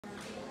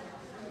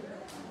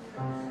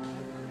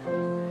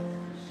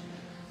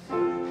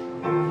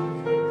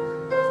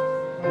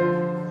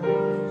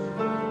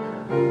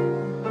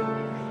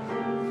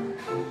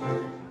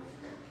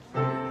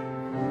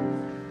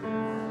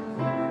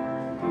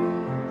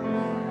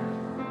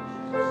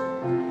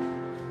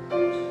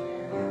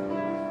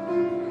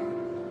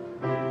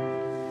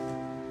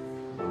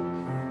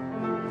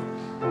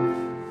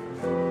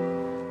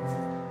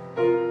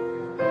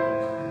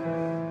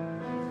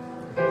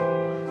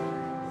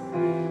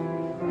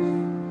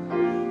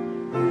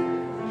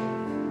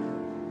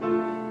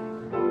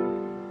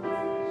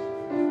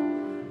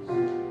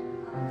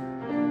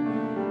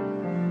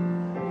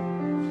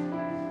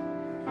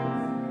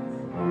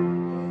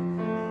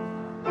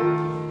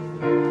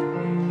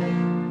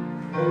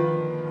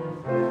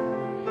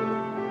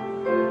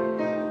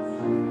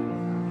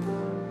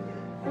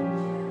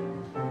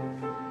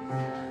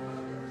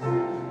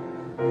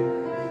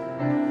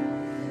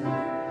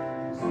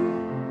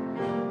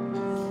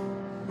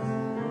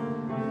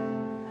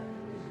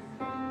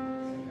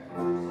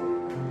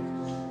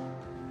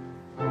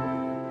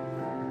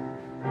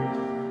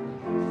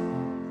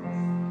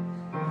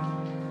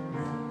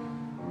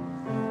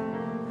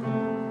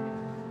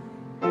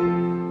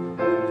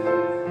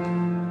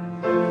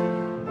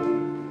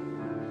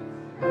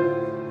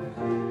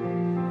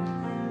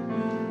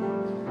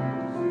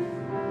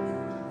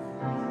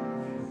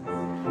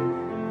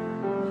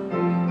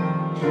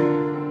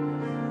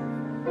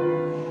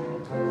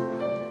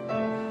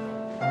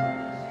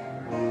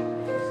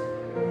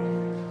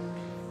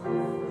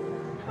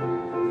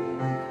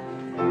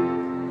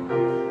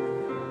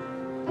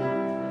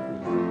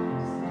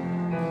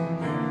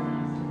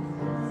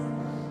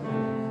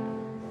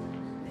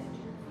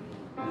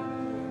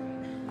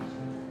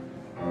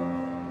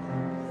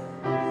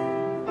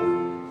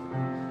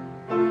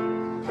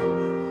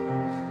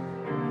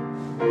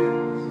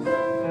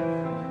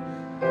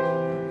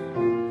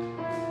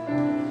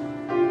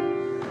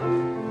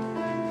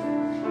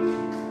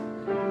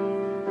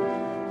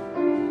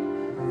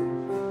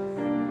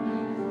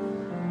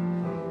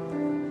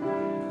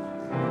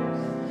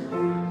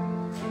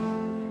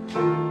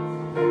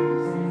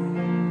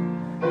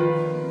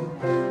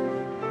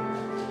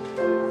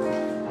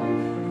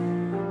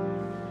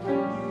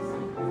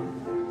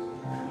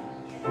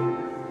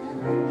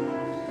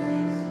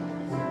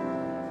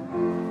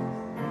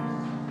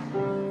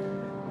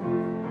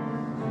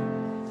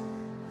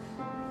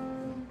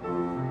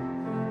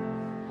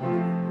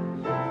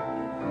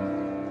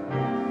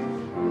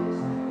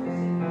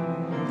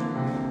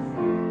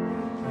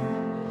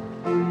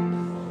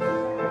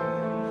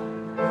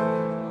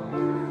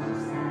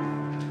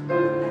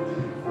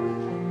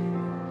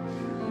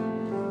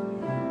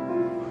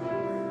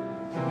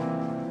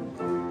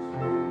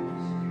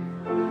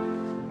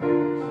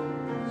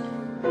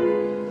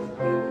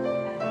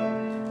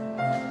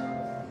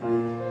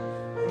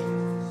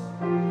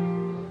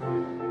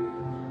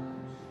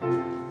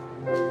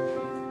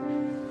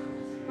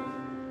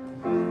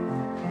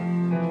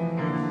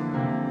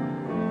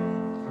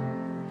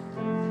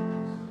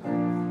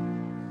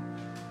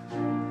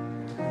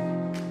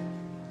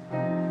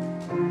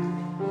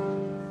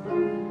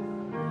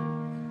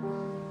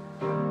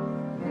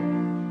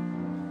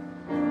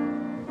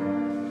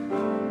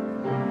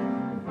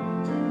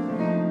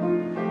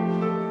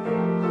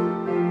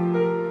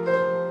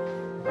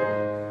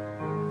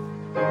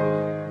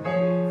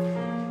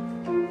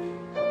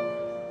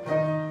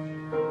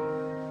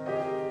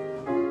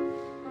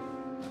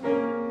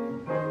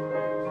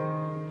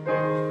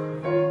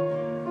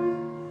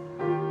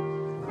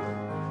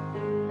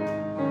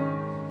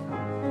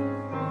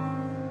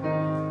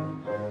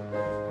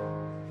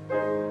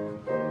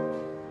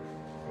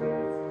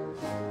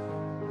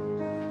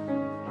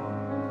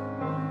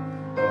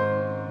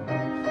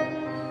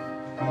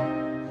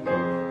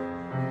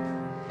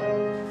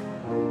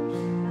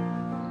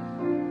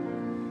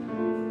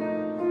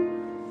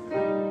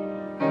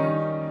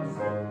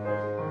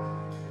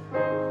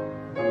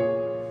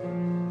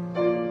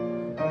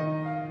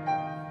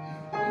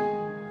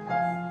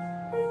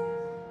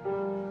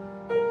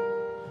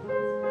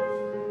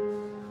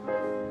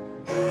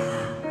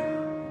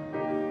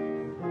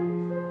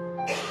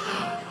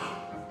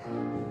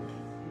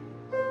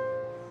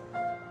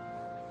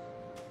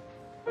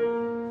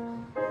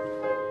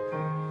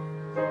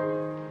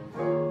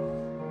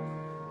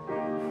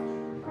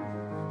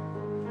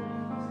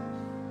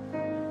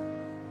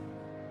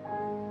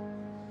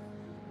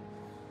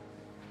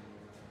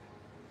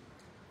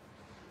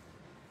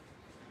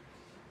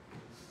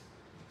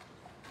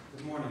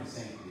Good morning,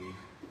 St. Lee.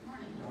 Good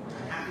morning.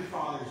 And happy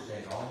Father's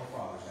Day to all the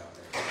fathers out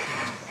there.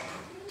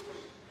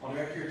 I'll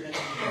direct your attention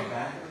to the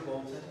back of the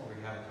bulletin where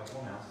we have a couple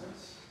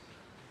announcements.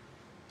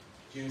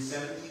 June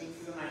 17th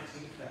through the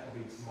 19th, that will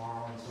be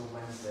tomorrow until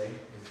Wednesday,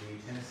 is the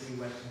Tennessee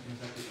Western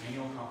Kentucky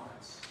Annual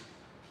Conference.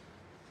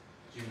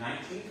 June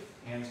 19th,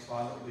 Ann's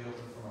Closet will be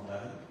open from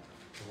 11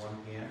 to 1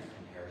 p.m.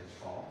 in Heritage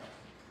Hall.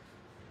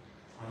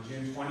 On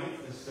June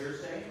 20th, this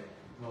Thursday,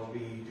 we'll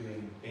be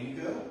doing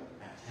bingo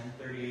at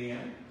 10:30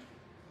 a.m.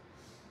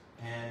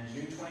 And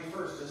June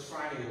 21st, this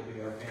Friday, will be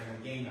our family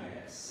game night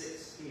at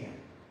 6 p.m.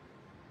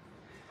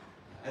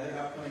 Other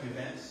upcoming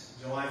events,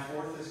 July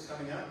 4th is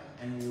coming up,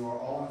 and you are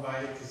all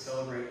invited to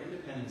celebrate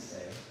Independence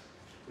Day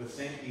with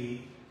St.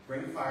 Bede.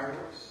 Bring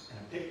fireworks and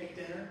a picnic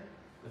dinner.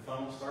 The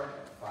fun will start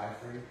at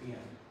 5:30 p.m.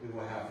 We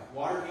will have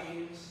water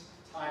games,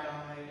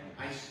 tie-dye,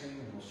 and ice cream,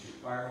 and we'll shoot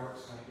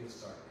fireworks when it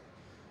gets dark.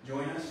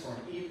 Join us for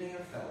an evening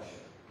of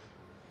fellowship.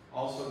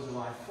 Also,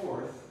 July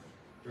 4th,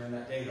 during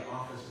that day, the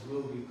office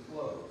will be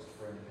closed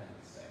for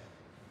Independence Day.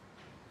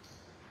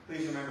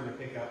 Please remember to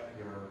pick up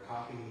your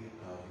copy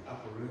of the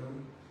Upper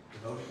Room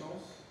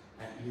devotionals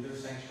at either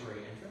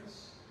sanctuary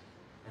entrance.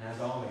 And as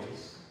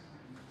always,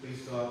 please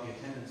fill out the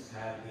attendance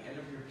pad at the end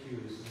of your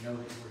pews and know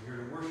that you were here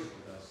to worship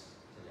with us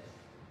today.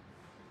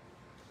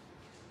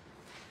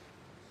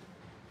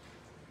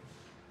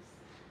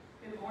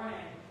 Good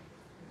morning.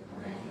 Good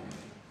morning.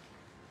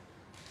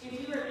 If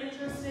you are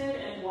interested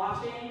in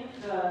watching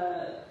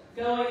the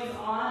goings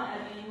on at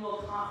the annual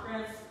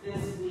conference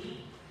this week,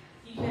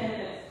 you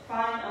can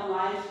find a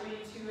live stream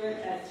to it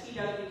at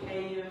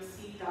twkumc.org.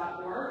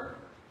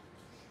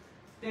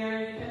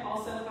 There you can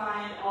also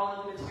find all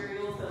of the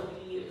materials that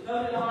we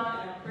voted on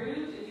and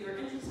approved if you are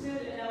interested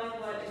in knowing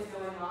what is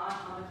going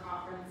on the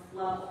conference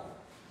level.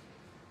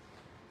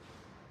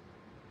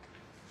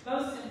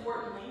 Most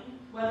importantly,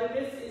 whether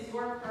this is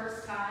your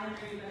first time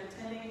or you've been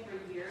attending for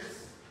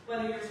years,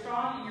 whether you're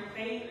strong in your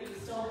faith or you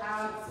still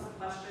have some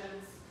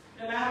questions,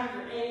 no matter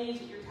your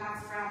age, your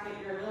tax bracket,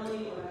 your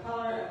ability, or the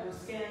color of your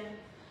skin,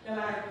 no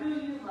matter who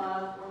you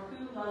love or who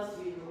loves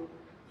you,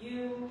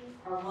 you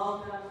are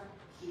welcome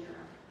here.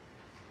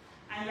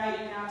 I invite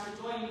you now to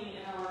join me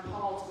in our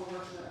call to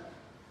worship.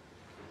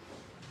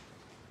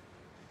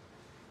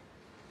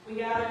 We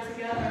gather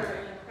together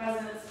in the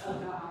presence of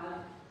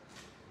God,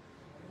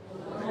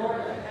 the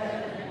Lord of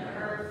heaven and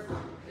earth,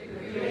 the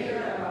creator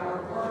of our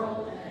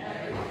world and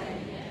everything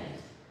in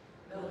it,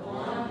 the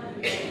one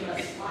who gave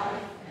us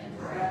life and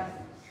breath,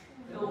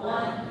 the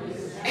one who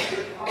is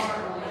never far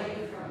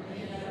away from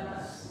any of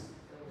us,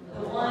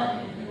 the one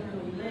in whom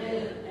we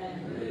live and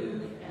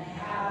move and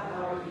have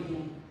our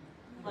being.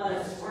 Let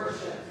us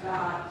worship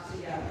God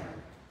together.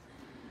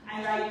 I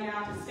invite you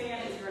now to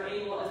stand as you are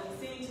able as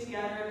we sing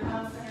together,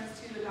 Come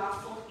Sinners to the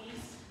Gospel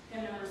Feast,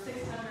 hymn number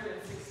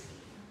 616.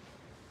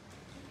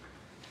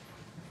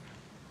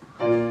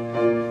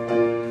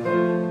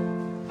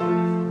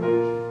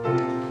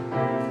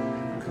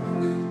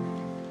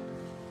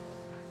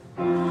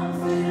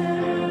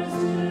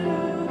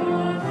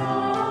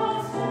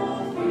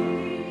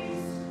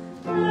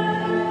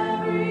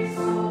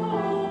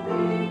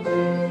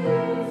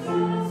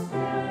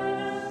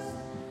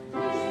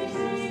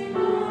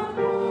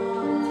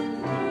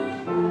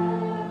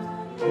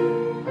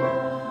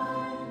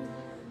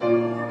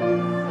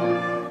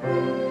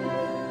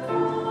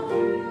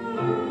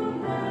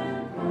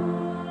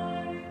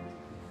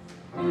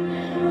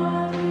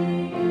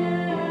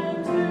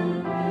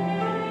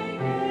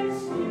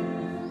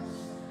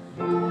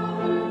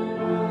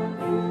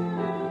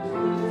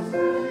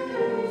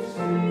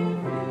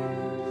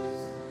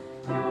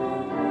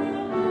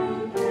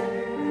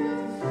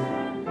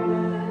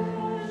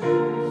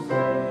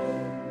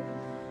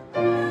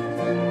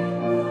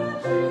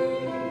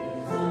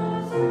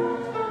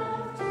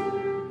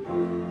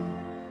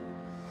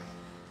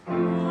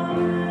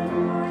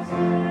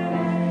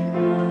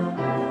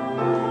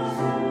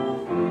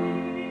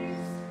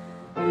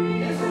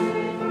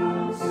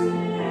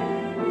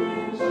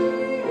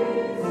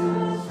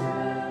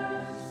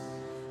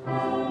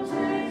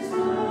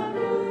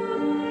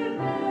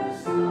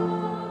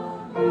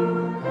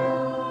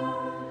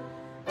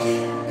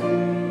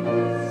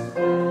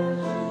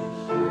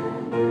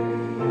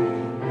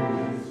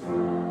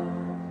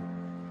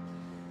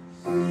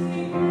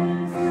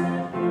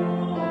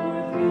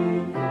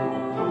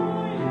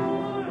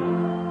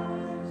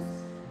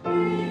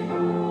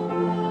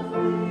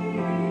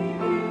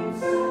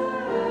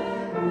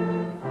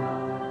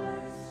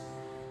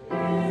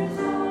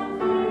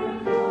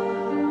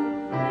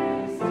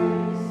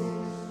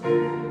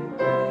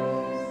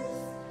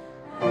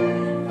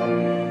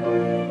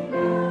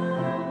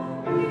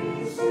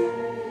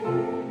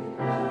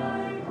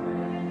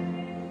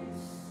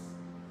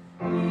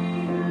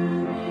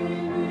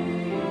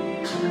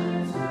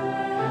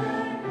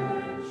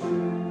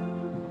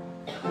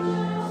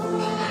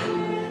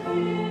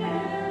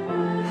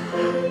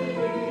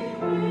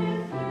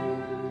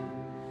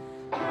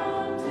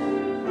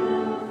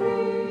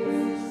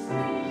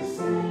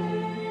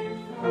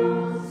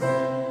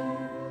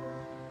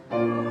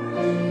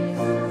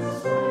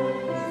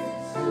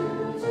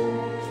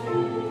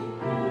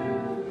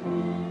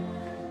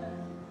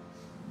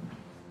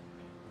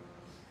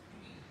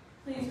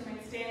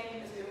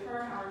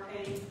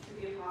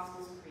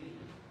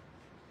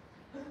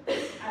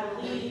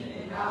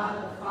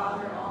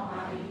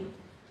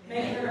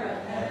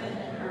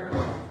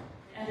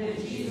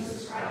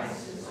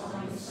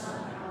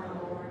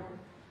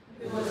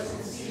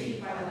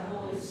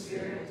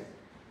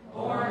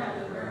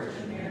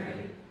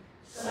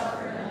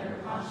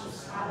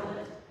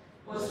 Crucified,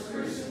 was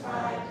crucified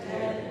crucified,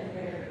 dead, and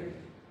buried.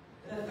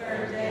 The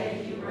third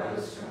day he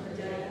rose from the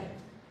dead.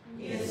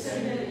 He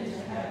ascended into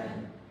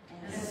heaven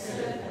and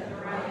sitteth at the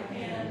right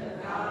hand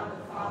of God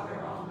the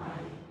Father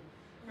Almighty.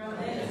 From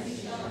thence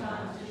he shall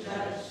come to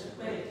judge the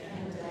quick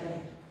and the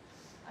dead.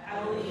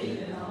 I believe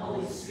in the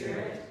Holy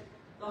Spirit,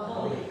 the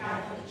Holy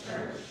Catholic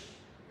Church,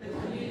 the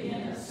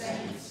communion of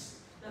saints,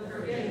 the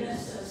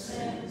forgiveness of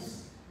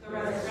sins, the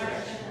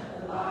resurrection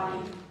of the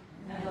body,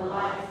 and the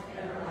life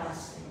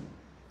everlasting.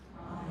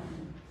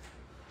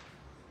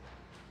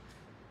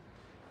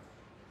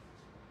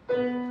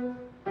 Amen.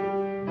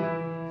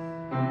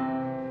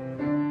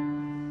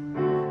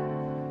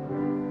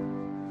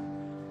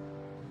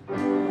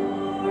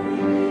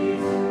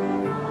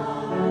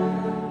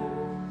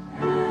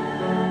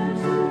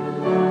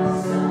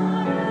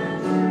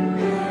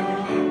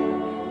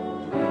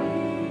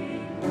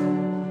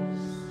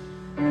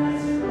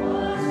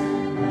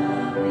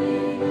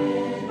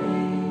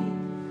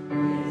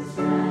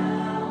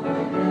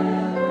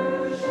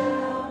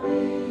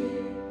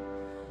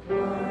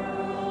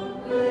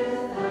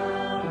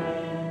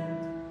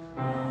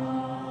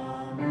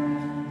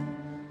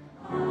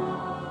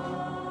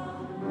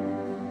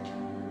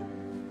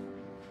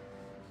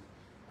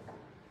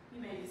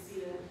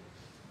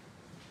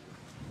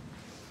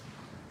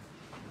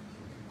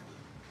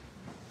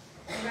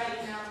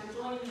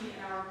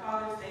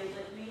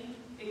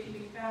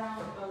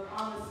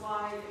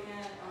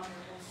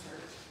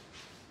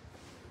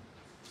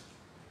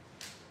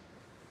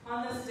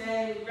 On this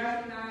day, we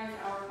recognize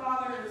our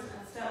fathers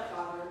and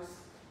stepfathers,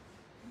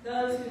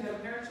 those who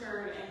have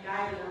nurtured and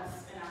guided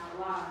us in our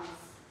lives.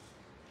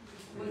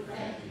 We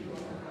thank you, O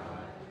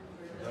God,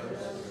 for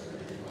those who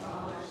have been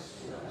fathers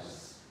to us.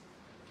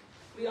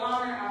 We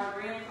honor our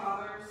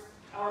grandfathers,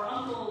 our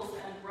uncles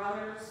and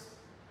brothers,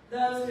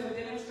 those who have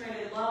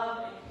demonstrated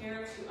love and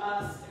care to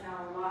us in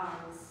our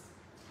lives.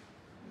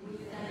 We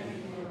thank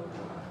you, O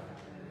God,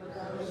 for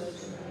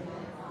those who have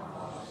been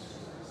fathers to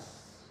us.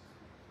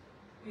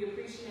 We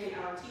appreciate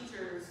our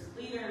teachers,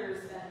 leaders,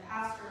 and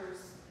pastors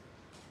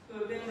who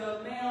have been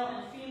both male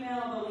and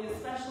female, but we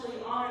especially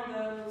honor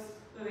those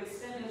who have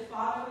extended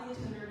fatherly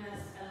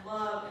tenderness and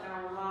love in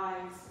our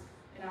lives,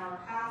 in our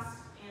past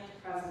and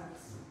present.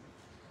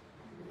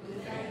 We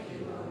thank you,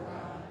 O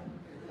God,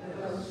 for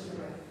those who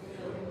have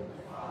fulfilled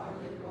the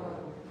fatherly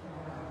role in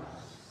our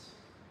lives.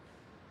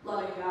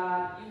 Loving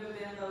God, you have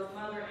been both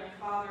mother and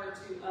father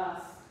to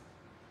us.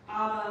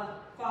 Abba,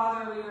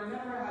 Father, we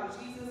remember how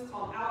Jesus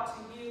called out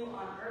to you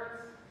on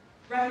earth,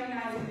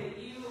 recognizing that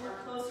you are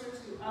closer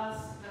to us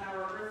than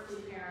our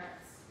earthly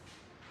parents.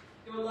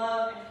 Your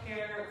love and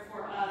care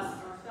for us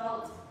are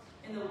felt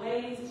in the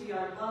ways we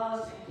are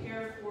loved and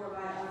cared for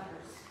by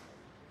others.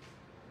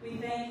 We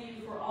thank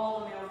you for all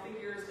the male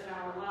figures in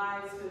our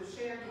lives who have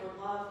shared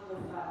your love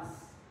with us.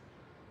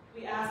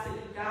 We ask that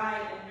you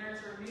guide and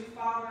nurture new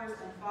fathers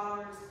and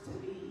fathers to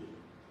be.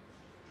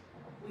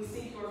 We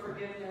seek your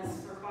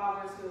forgiveness for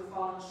fathers who have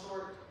fallen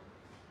short,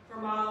 for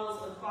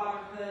models of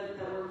fatherhood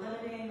that were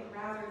limiting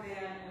rather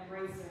than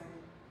embracing,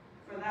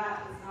 for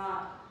that is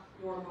not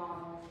your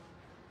model.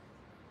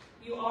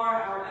 You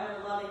are our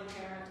ever-loving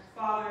parent,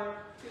 Father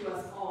to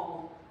us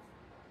all.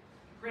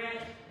 Grant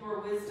your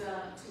wisdom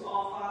to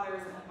all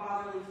fathers and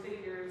fatherly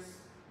figures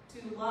to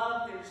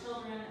love their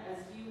children as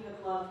you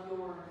have loved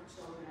your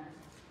children.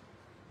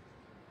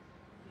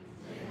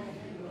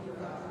 Thank you, O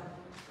God,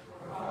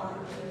 for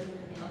fatherhood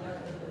and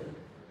motherhood,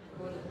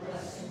 for the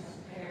blessings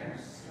of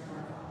parents in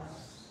our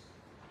lives.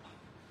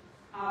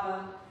 Abba,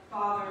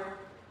 Father,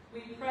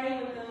 we pray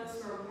with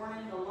those who are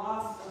mourning the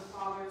loss of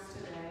fathers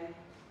today,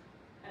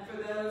 and for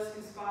those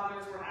whose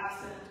fathers were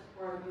absent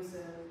or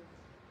abusive.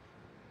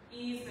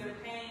 Ease their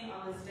pain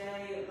on this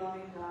day,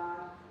 loving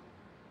God.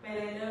 May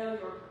they know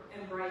your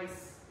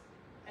embrace,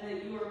 and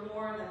that you are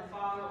more than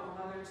father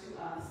or mother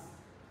to us.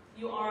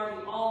 You are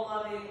the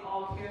all-loving,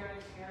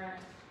 all-caring parent,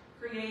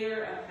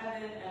 creator of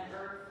heaven and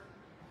earth,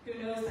 who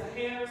knows the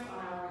hairs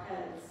on our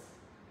heads.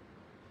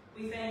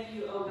 We thank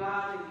you, O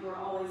God, that you are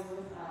always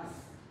with us,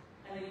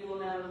 and that you will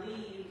never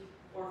leave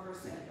or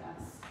forsake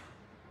us.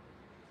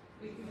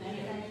 We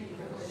thank you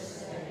for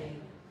this day,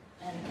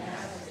 and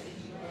ask that you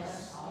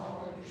bless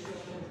all of your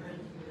children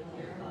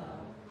with your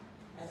love,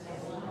 as a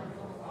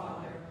wonderful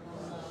Father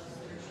loves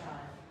their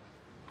child.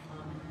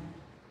 Amen.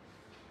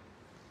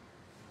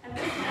 At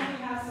this time,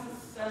 we have some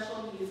special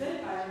music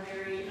by our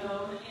very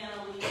own Anna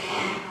Lee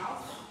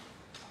House.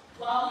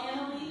 While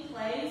Anna Lee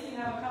plays, we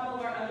have a couple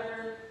of our other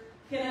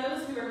kiddos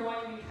who are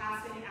going to be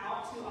passing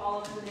out to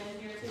all of the men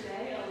here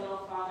today a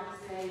little Father's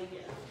Day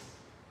gift.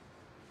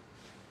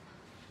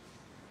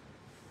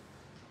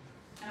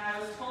 And I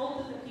was told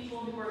that the people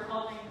who were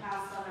helping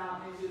pass them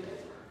out knew who they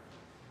were.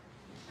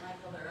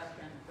 Michael, they're up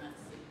here in the front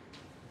seat,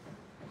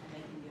 and they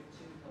can give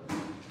two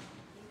photos.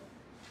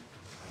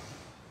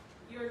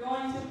 You're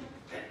going to,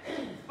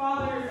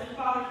 fathers and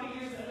father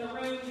figures in the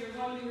room, you're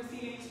going to be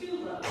receiving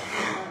 2 loaves of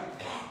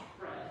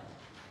bread.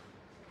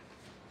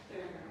 There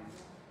you go.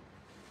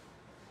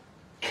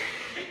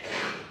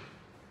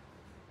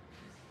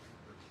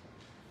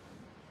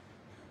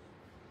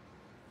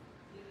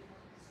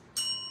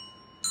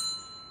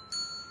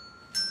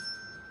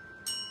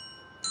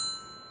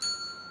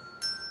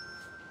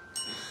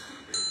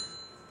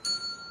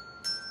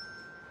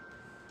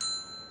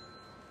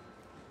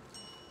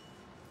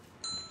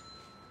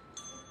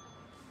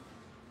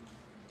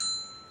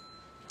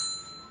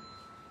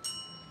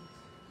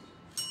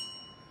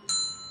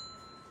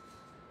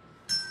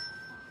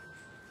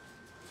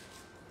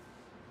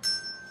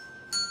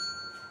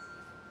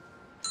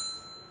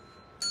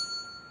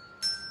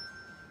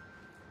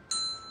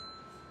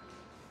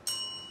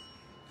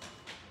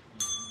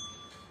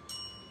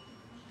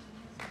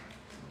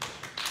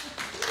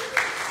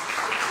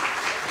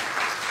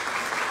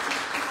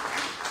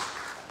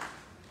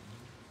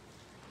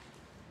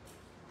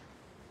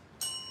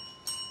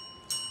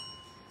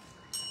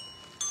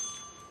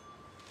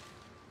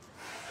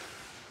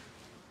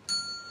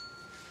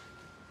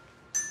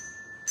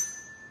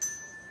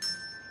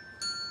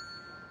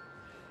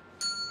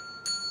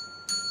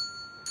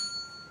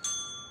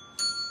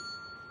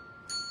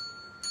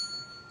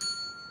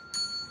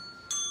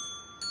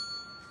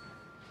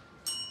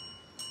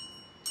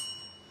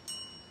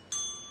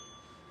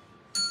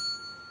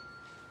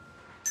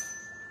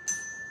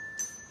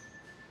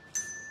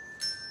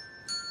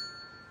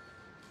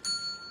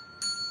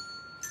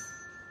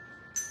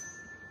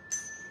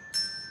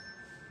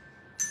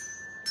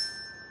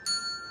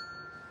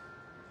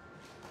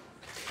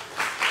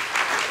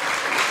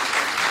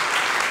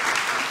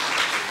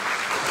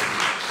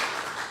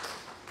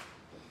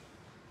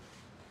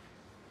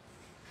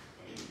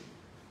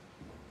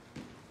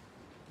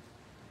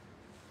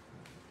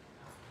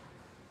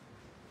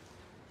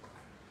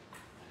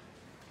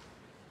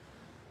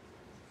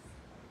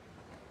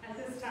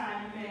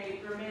 time, you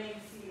may remain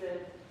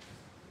seated.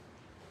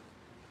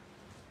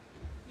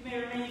 You may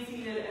remain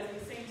seated as we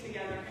sing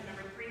together hymn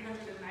number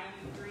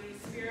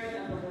 393, Spirit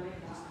of the Living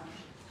God.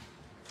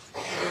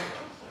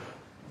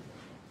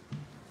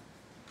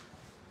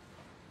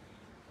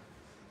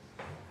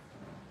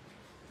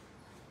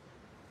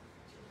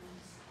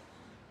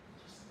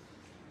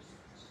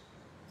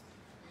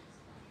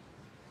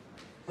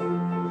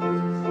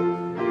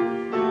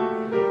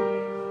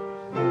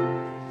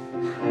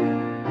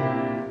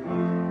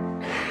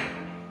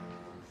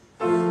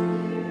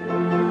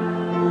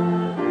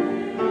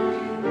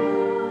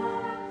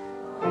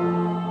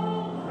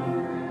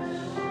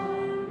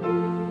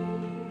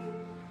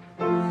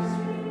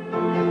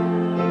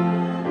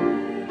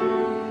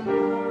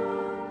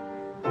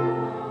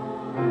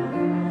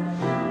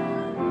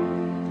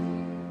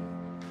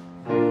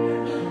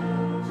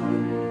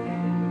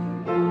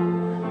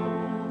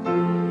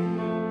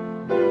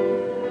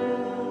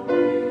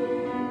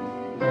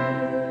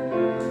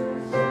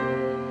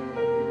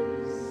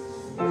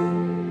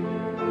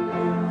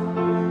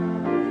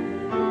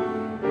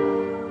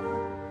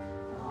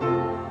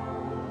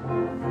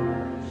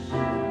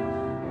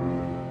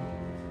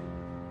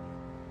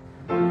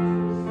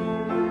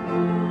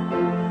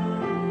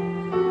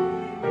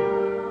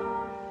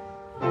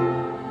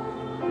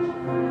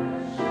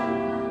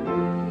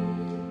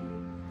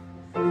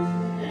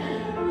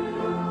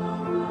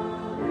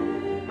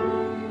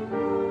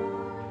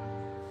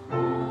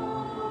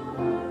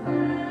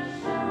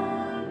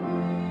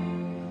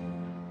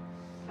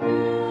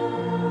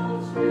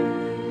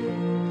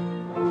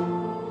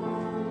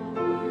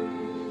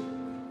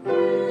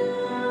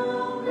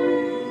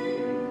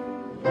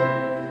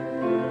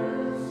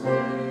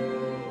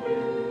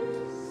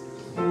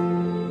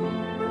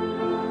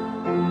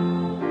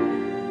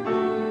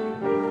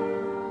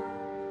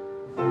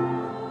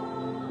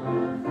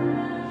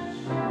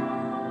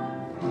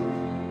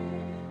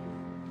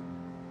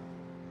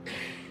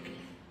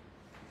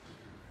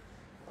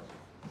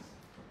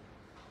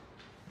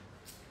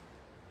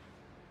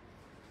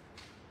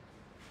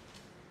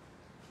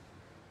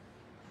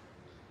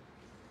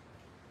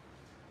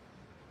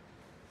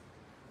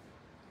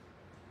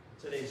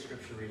 Today's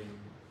scripture reading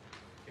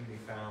can be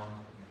found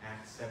in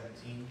Acts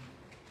 17,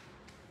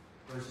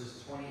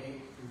 verses 28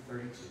 through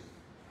 32.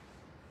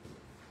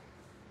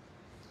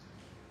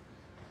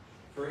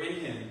 For in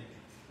him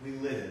we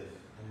live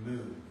and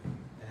move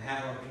and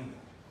have our being,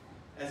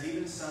 as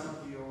even some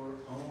of your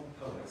own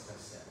poets have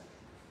said.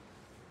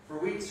 For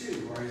we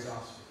too are his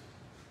offspring.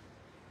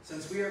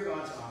 Since we are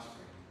God's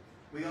offspring,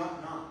 we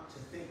ought not to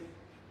think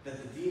that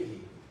the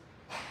deity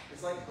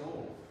is like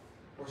gold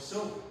or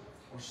silver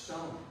or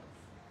stone,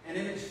 an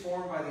image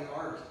formed by the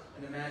art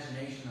and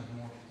imagination of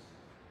mortals.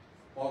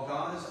 While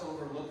God has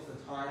overlooked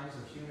the times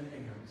of human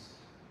ignorance,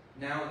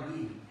 now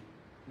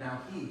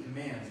he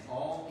commands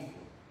all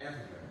people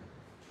everywhere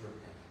to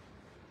repent.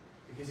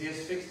 Because he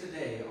has fixed a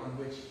day on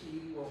which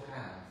he will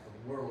have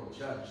the world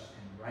judged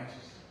in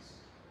righteousness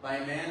by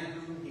a man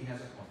whom he has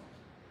appointed.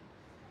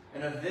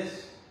 And of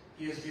this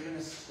he has given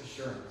us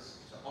assurance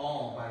to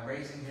all by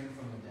raising him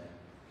from the dead.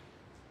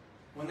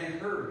 When they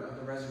heard of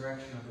the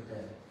resurrection of the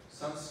dead,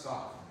 some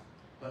scoffed,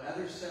 but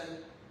others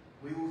said,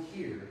 "We will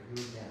hear you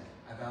again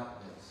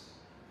about this."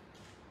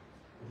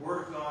 The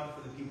word of God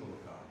for the people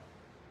of God.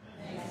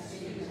 Thanks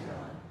be to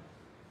God.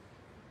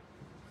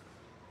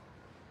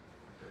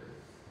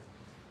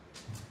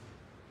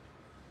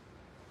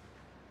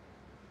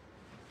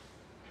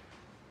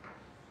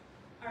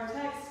 Our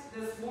text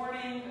this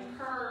morning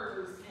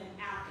occurs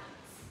in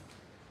Athens.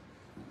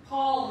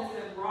 Paul has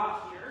been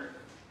brought here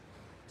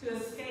to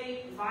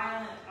escape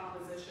violent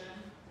opposition.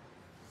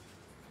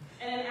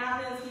 And in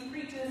Athens, he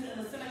preaches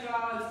in the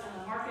synagogues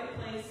and the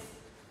marketplace.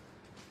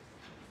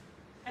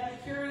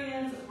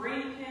 Epicureans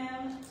bring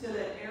him to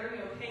the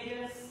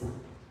Areopagus,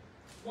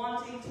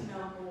 wanting to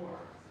know more.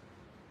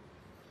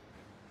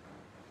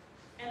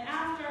 And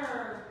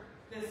after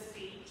this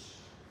speech,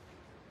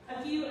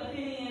 a few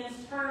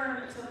Athenians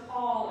turn to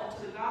Paul and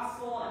to the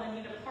gospel, and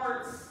then he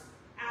departs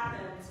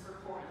Athens for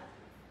Corinth.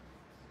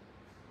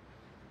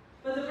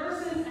 But the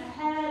verses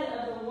ahead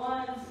of the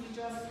ones we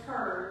just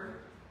heard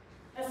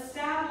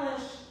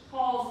establish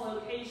Paul's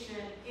location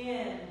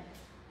in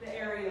the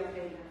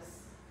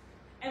Areopagus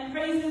and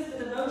praises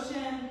the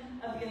devotion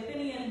of the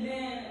Athenian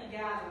men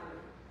gathered.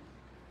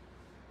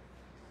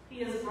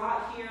 He is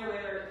brought here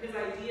where his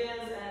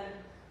ideas and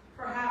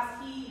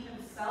perhaps he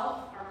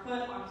himself are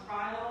put on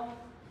trial.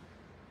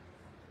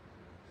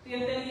 The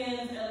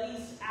Athenians, at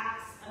least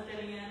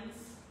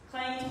ex-Athenians,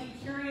 claim to be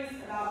curious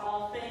about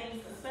all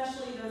things,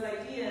 especially those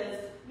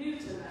ideas new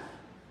to them.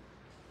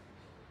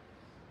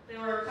 They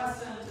were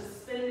accustomed to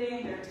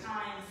spending their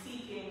time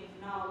seeking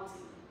novelty.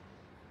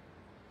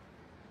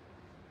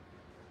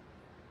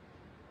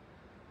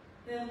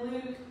 Then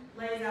Luke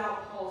lays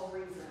out Paul's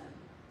reason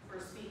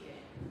for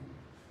speaking: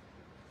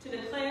 to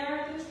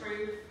declare the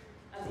truth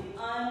of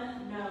the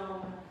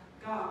unknown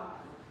God.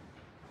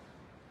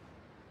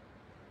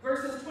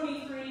 Verses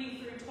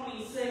 23 through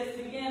 26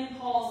 begin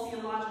Paul's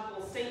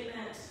theological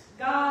statement.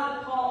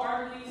 God, Paul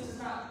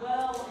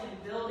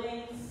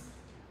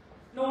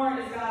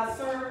is God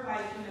served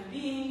by human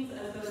beings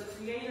as though the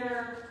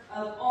creator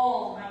of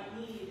all might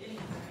need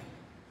anything.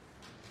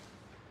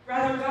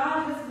 Rather,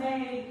 God has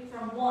made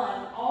from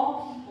one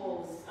all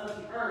peoples of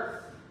the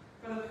earth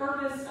for the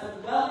purpose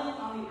of dwelling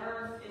on the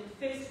earth in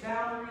fixed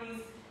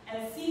boundaries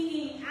and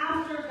seeking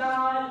after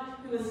God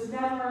who is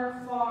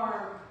never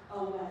far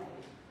away.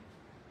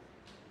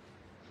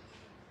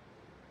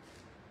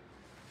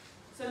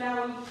 So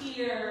now we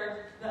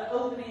hear the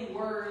opening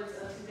words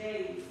of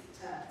today's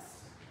text.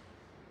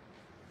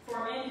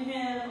 For in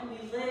him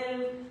we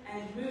live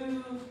and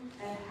move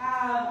and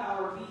have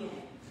our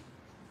being.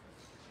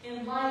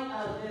 In light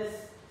of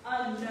this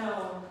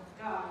unknown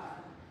God.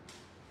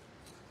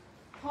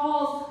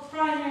 Paul's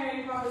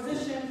primary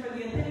proposition for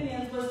the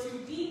Athenians was to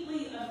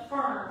deeply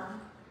affirm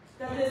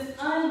that this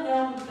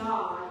unknown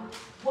God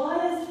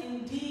was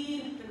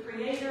indeed the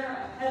creator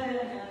of heaven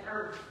and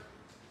earth,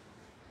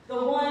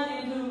 the one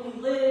in whom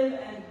we live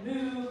and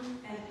move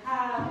and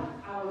have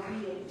our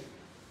being.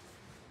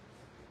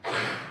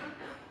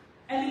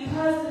 And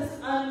because this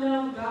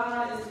unknown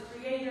God is the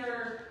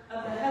creator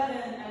of the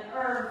heaven and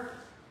earth,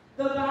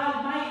 though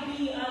God might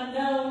be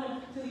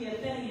unknown to the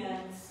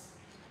Athenians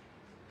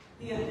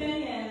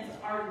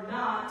are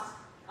not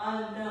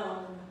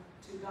unknown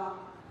to God.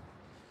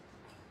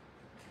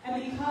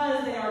 And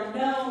because they are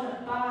known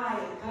by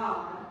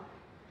God,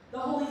 the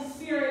Holy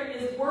Spirit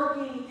is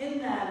working in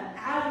them,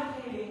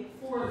 advocating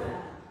for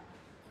them.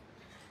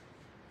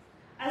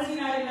 As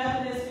United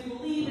Methodists, we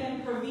believe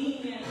in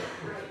prevenient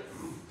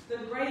grace, the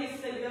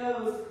grace that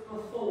goes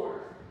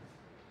before,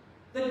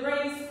 the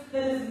grace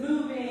that is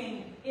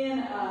moving in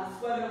us,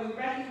 whether we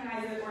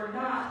recognize it or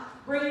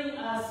not, bringing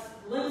us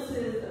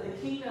glimpses of the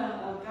kingdom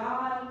of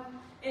God,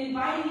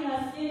 inviting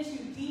us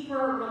into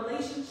deeper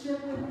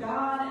relationship with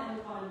God and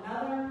with one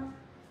another.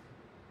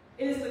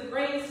 It is the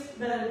grace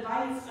that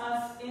invites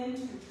us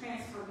into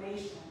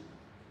transformation.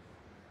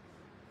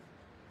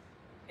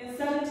 In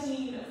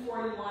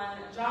 1741,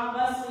 John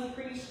Wesley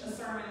preached a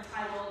sermon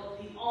titled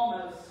The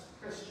Almost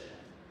Christian.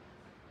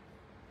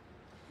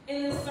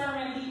 In this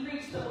sermon, he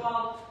preached that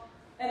while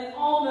an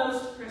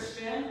almost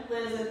Christian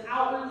lives an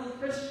outwardly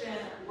Christian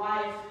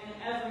life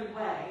in every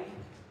way,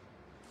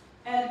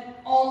 an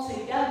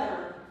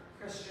altogether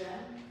Christian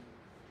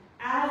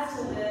adds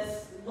to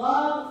this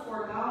love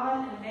for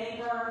God and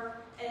neighbor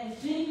and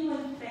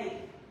genuine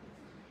faith,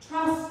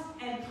 trust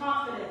and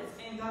confidence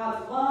in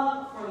God's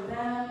love for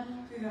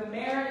them through the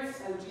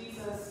merits of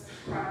Jesus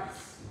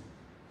Christ.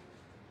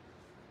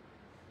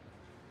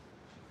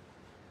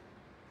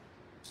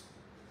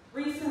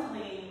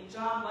 Recently,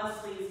 John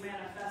Wesley's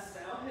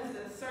manifesto has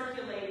been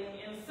circulating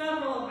in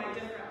several of my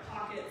different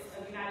pockets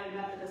of United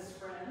Methodist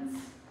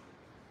friends.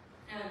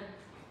 And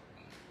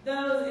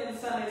those in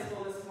Sunday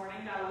school this morning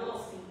got a little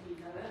sneak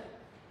peek of it.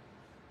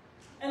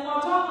 And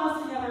while John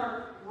Wesley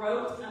never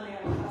wrote a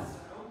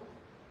manifesto,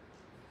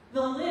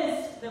 the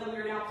list that we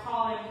are now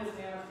calling his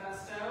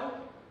manifesto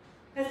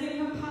has been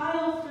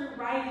compiled through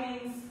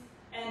writings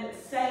and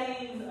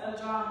sayings of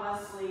John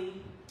Wesley,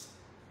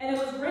 and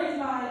it was written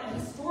by a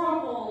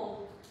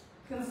historical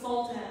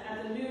consultant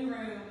at the New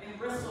Room in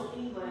Bristol,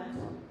 England,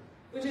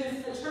 which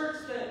is the church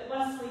that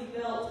Wesley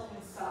built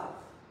himself.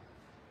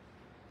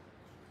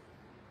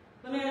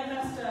 The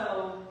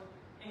manifesto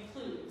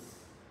includes: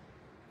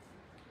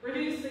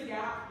 reduce the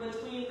gap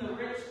between the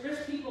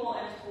rich people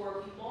and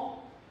poor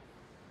people,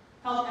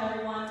 help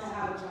everyone to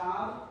have a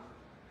job,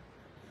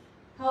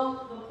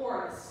 help the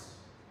poorest,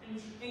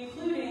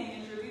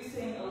 including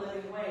introducing a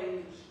living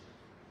wage,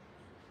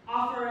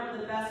 offer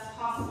the best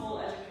possible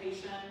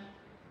education,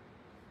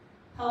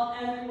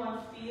 help everyone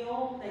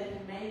feel they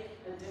can make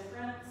a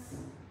difference,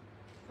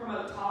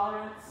 promote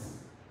tolerance,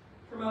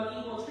 promote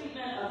equal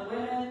treatment of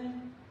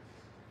women,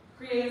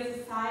 create a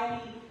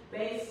society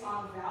based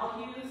on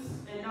values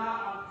and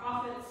not on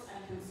profits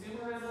and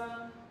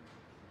consumerism,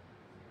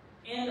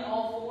 end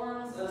all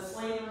forms of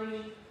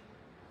slavery,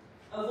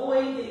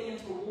 avoid getting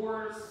into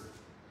wars,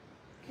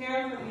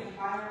 care for the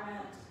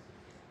environment,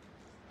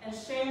 and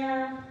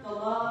share the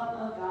love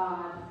of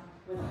God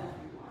with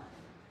everyone.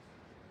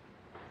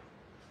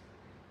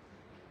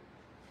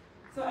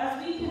 So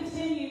as we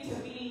continue to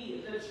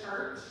be the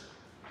church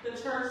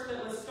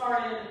that was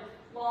started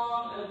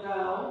long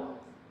ago,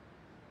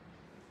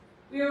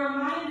 we are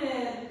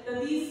reminded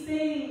that these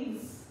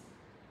things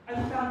are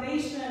the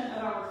foundation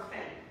of our faith.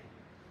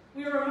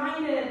 We are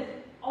reminded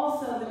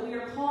also that we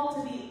are called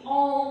to be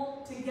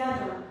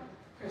all-together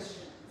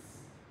Christians.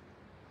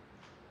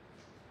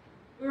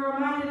 We are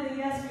reminded that,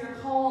 yes, we are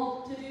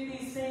called to do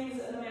these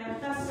things in the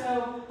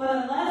manifesto, but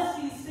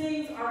unless these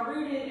things are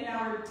rooted in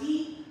our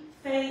deep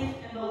faith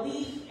and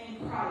belief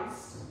in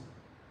Christ,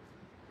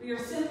 we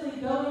are simply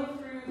going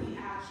through the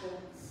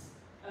actions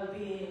of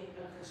being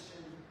a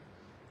Christian.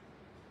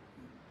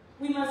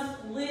 We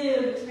must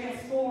live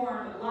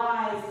transformed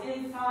lives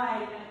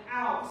inside and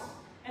out,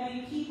 and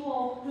be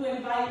people who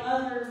invite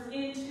others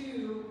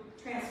into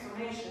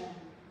transformation.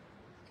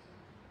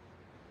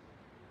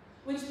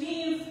 Which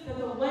means that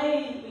the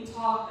way we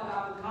talk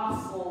about the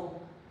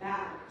gospel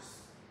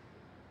matters.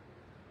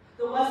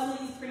 The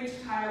Wesleys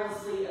preached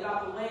tirelessly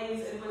about the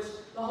ways in which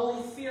the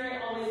Holy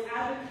Spirit always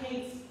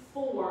advocates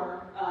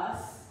for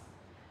us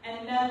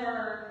and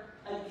never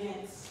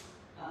against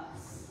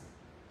us.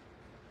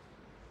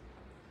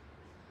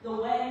 The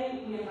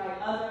way we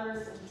invite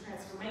others into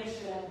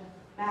transformation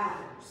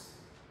matters.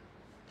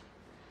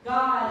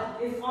 God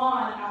is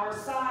on our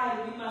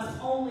side. We must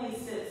only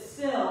sit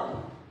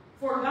still.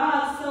 For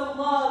God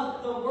so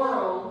loved the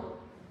world,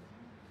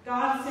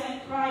 God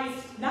sent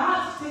Christ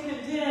not to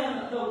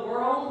condemn the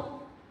world,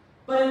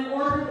 but in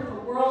order that the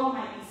world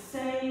might be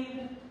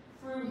saved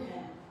through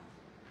him.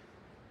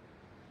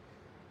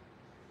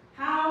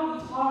 How we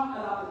talk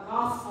about the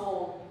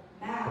gospel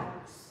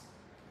matters.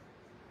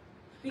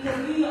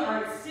 Because we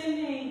are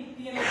extending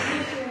the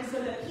invitation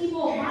so that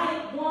people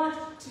might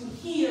want to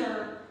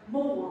hear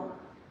more.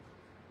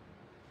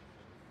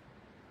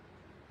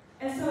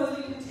 And so as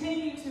we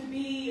continue to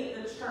be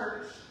the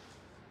church,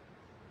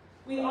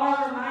 we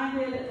are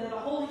reminded that the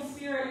Holy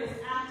Spirit is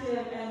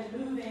active and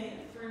moving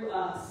through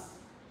us,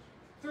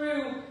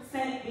 through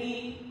St.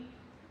 B,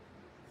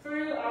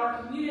 through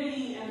our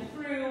community, and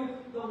through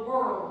the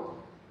world.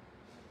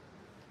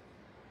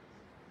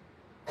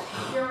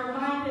 We are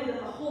reminded that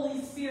the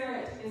Holy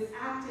Spirit is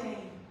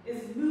acting,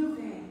 is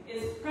moving,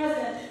 is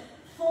present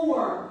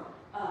for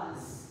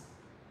us.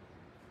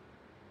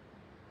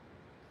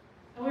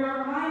 And we are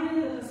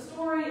reminded that the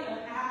story of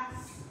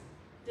Acts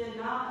did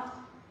not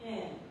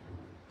end.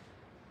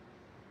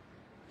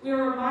 We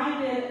are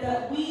reminded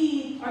that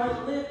we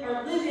are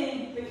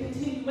living the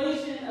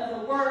continuation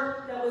of the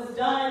work that was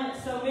done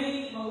so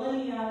many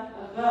millennia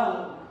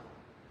ago.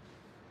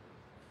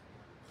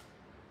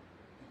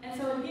 And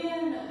so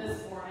again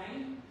this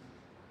morning,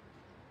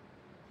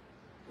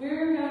 I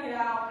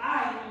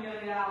am going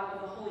to get out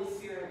of the Holy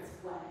Spirit's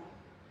way.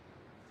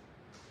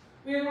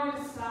 We are going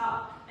to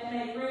stop and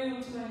make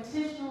room to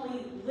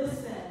intentionally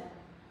listen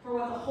for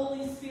what the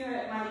Holy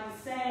Spirit might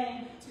be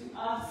saying to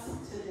us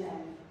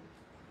today.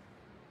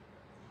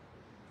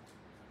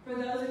 For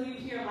those of you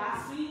here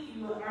last week,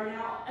 you are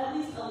now at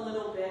least a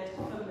little bit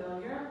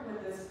familiar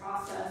with this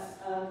process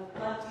of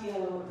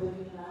Lectio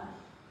Divina.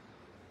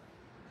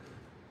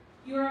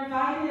 You are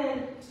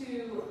invited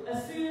to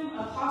assume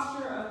a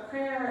posture of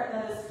prayer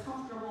that is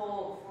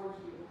comfortable for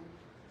you.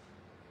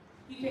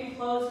 You can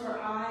close your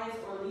eyes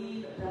or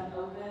leave them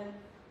open.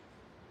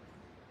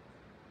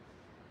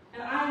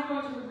 And I'm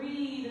going to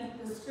read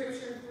the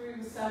scripture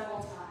through several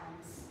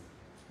times.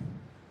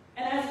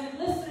 And as you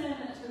listen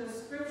to the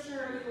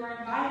scripture, you are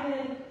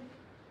invited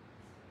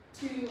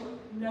to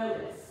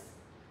notice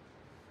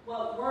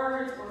what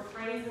words or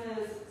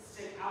phrases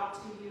stick out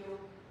to you.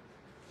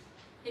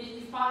 If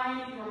you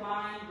find your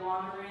mind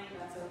wandering,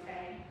 that's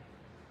okay.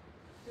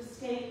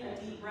 Just take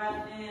a deep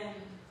breath in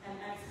and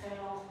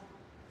exhale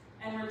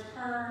and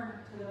return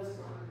to those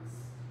words.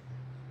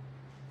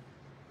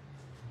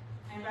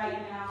 I invite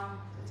you now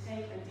to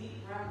take a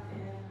deep breath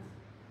in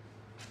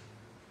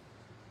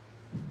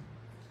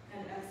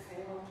and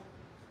exhale.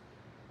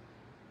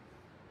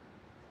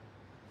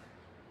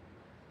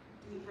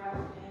 Deep breath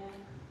in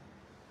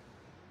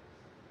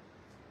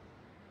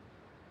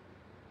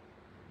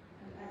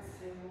and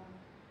exhale.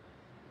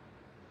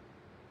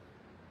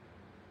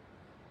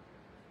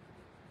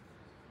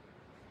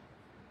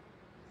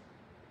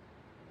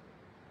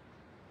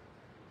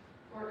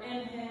 For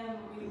in him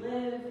we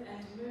live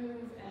and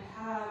move and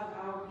have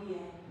our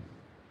being.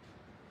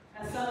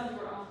 As some of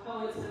your own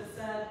poets have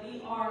said,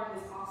 we are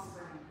his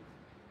offspring.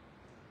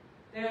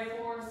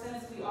 Therefore,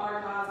 since we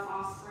are God's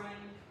offspring,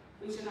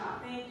 we should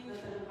not think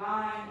that the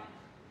divine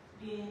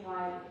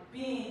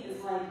being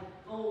is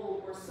like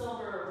gold or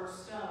silver or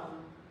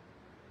stone,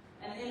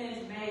 an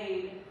image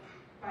made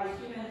by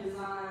human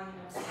design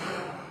and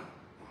skill.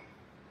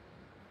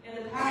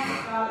 In the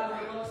past, God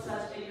overlooked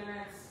such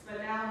ignorance,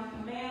 but now he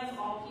commands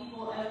all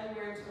people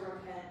everywhere to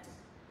repent.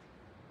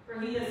 For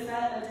he has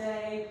set a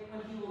day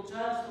when he will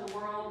judge the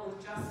world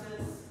with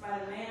justice by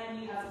the man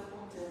he has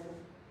appointed.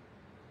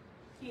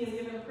 He has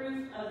given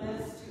proof of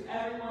this to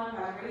everyone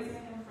by raising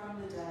him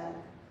from the dead.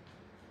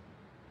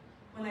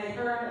 When they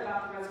heard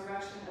about the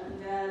resurrection of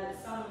the dead,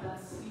 some of them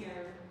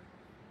sneered,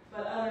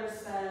 but others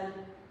said,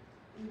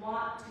 "We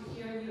want to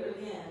hear you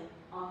again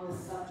on this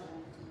subject."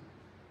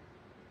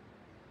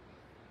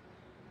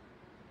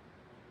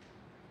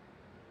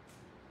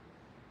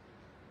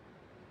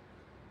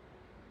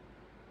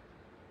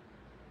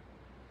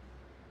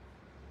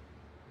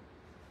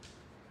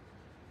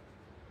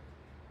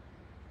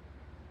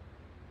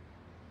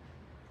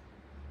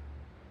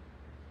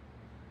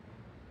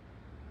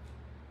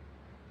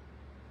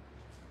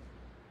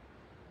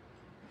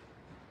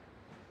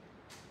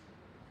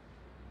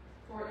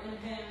 For in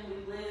him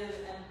we live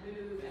and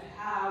move and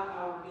have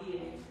our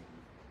being.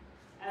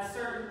 As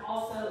certain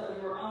also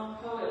of your own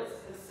poets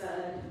have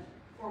said,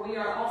 for we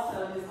are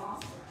also his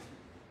offspring.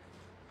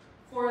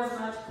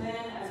 Forasmuch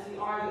then as we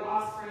are the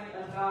offspring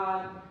of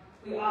God,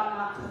 we ought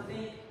not to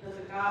think that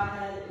the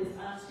Godhead is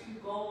unto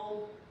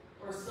gold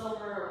or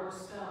silver or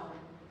stone,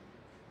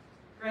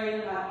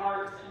 created by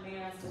art and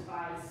man's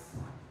device.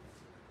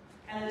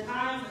 And the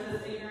times of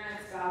this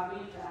ignorance God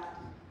winked at,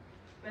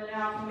 but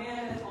now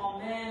commandeth all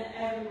men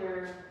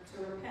everywhere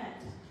to repent,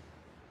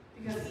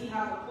 because he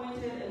hath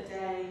appointed a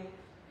day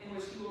in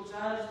which he will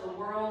judge the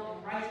world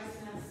in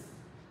righteousness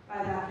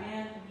by that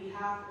man whom he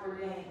hath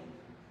ordained,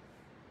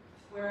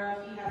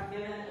 whereof he hath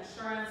given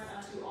assurance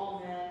unto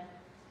all men,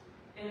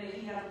 and that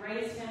he hath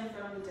raised him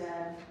from the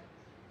dead.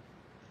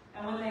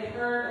 And when they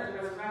heard of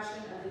the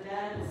resurrection of the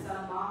dead,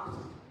 some mocked,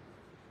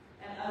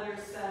 and others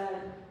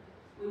said,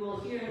 We will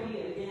hear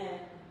thee again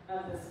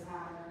of this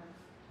matter.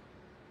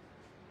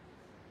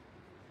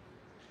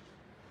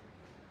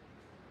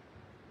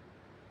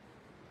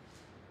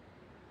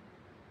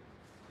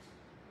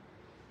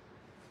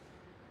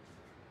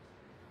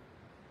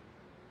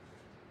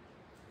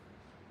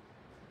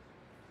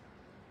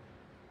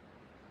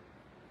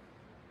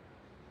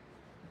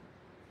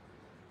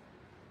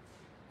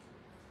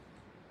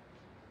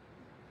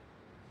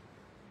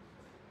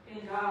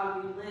 In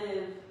God we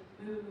live,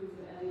 move,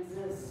 and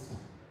exist.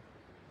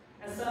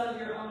 As some of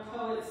your own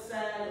poets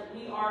said,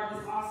 we are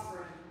his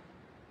offspring.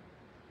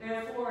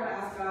 Therefore,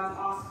 as God's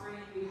offspring,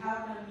 we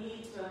have no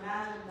need to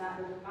imagine that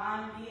the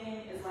divine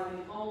being is like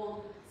a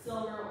gold,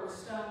 silver, or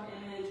stone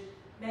image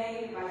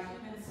made by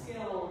human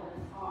skill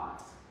and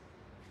thought.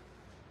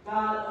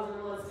 God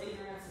overlooks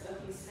ignorance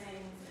of these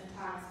things in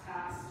times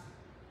past,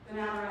 but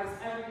now directs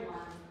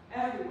everyone,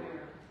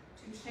 everywhere,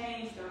 to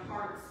change their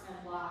hearts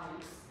and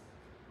lives.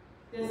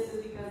 This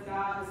is because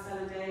God has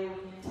set a day when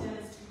he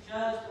intends to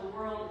judge the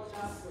world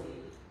justly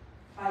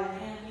by the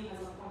man he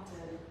has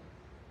appointed.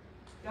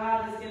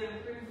 God has given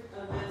proof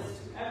of this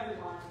to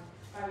everyone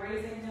by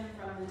raising him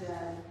from the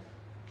dead.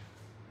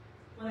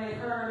 When they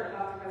heard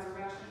about the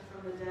resurrection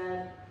from the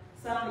dead,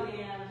 some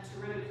began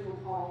to ridicule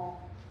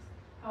Paul.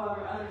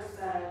 However, others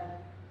said,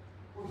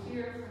 We'll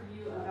hear from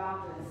you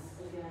about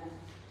this again.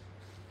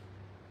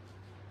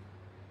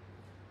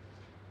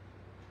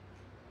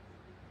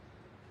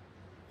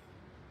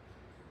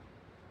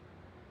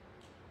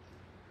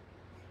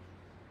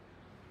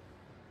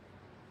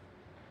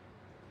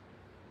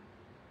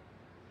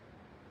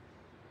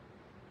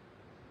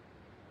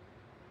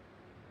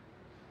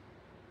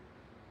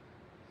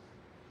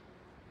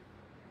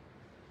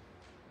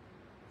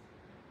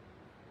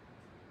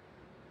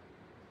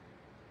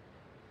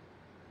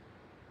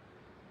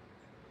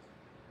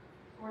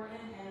 For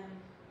in him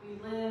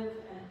we live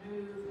and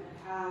move and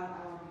have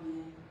our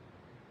being.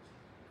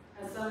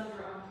 As some of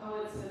your own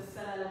poets have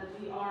said,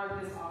 we are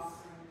his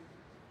offspring.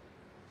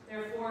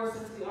 Therefore,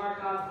 since we are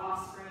God's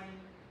offspring,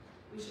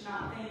 we should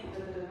not think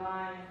that the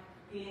divine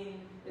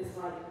being is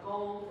like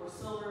gold or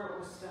silver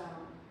or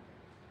stone,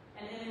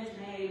 an image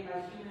made by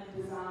human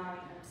design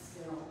and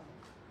skill.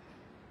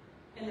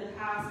 In the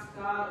past,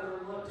 God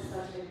overlooked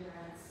such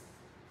ignorance,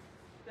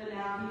 but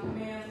now he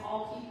commands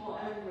all people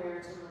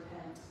everywhere to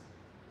repent.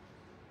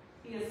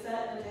 He has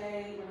set a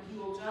day when he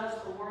will judge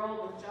the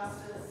world with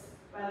justice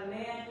by the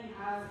man he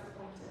has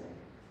appointed.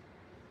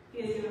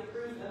 He has given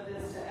proof of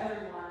this to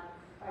everyone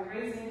by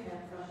raising him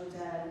from the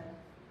dead.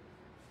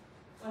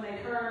 When they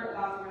heard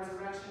about the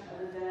resurrection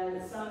of the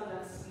dead, some of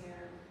them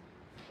sneered,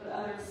 but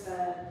others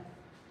said,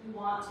 We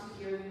want to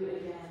hear you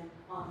again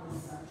on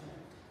this subject.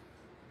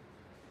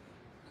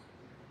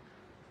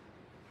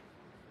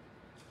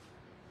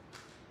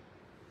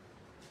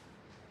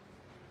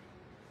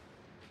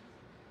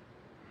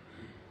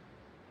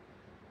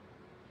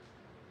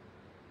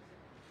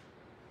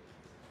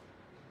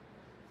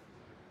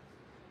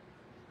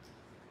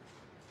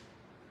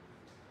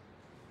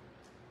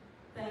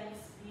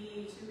 Thanks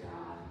be to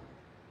God.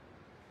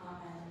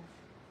 Amen.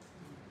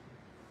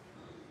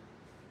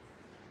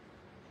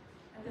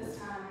 At this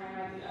time,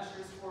 I invite the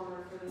ushers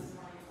forward for this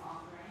morning's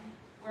offering,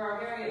 where our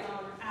very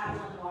own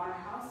Adeline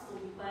Waterhouse will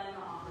be playing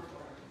the offertory.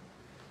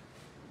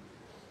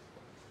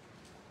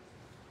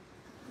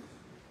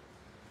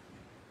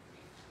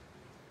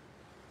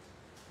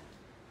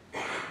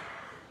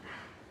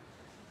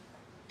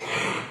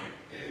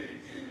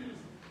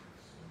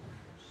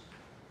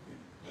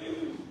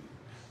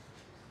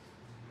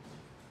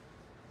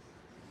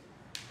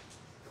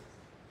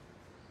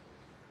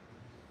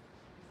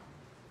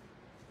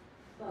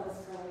 Let us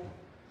pray.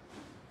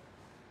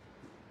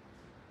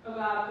 O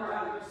God, pour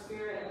out your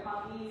Spirit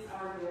upon these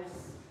our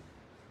gifts,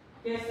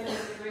 gifts that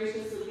have been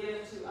graciously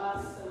given to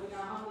us, that we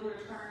now humbly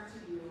return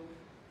to you.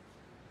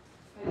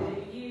 May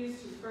they be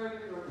used to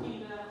further your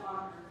kingdom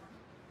on earth,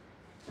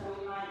 that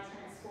we might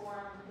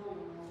transform the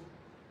world.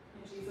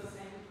 In Jesus'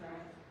 name we pray.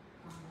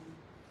 Amen.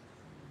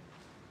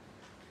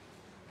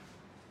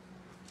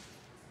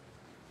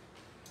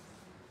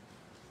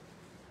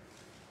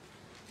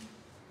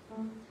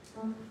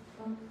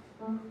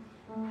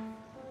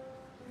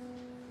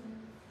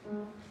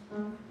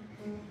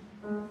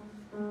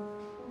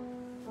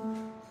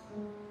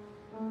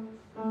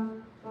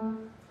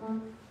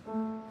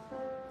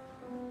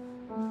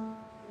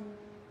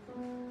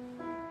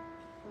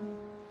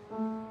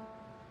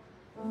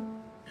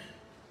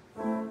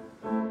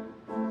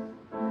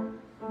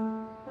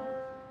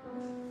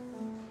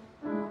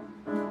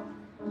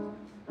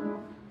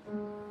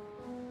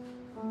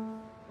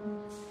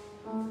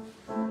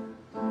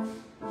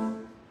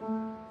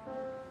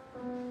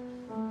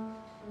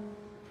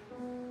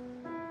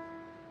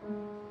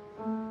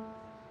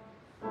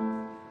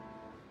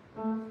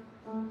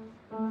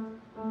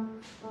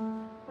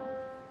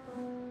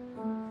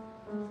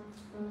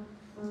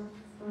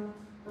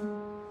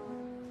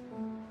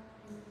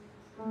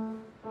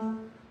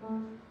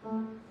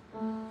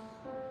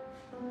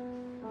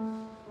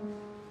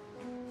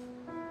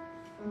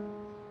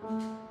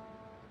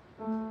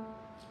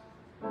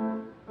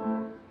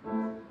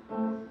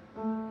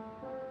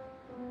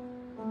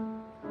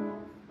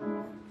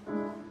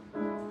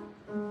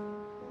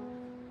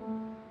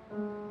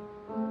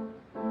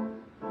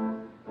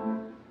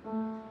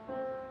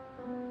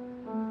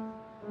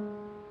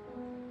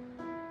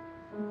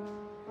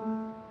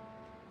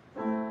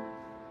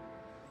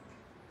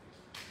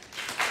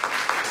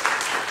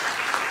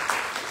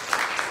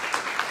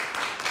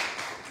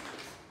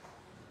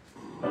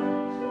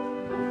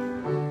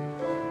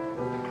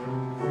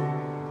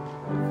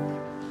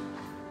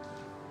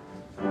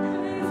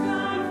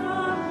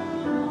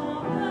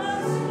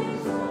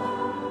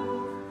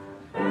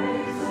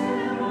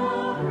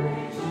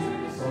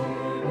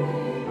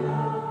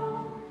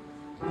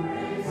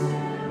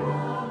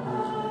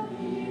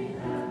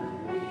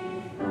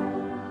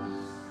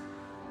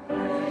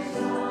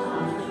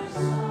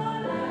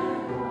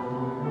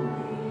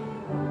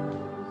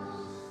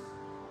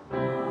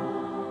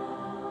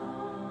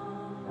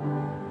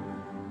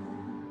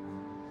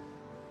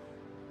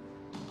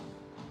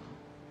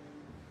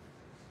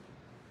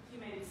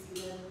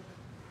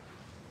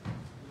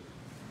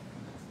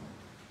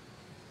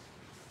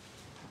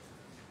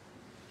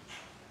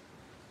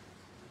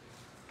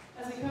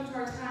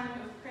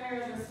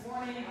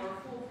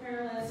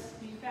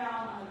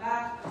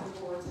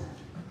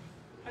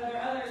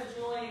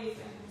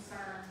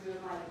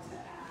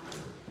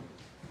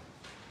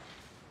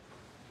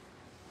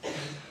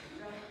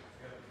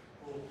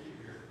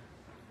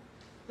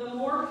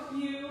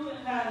 pew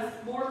has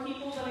more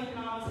people than it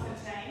can almost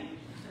contain.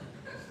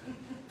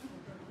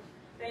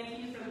 Thank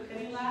you for the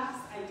pity laughs.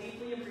 I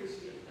deeply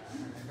appreciate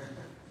them.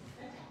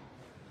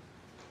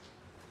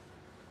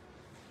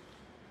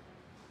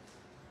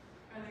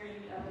 Are there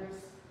any others?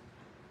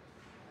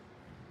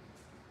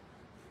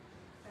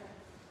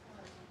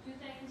 Two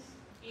things.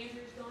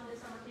 Andrew's going to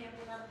summer camp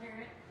without a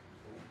parent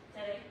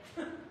today.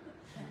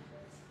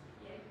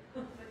 Yay.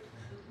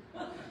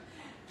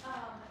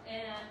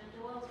 And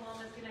Joelle's mom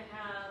is going to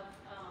have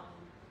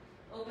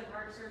open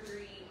heart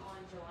surgery on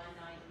July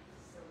 9th.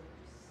 So we're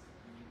just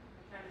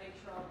trying to make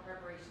sure all the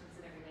preparations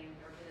and everything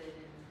are good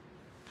and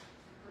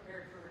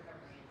prepared for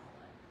recovery and all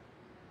that.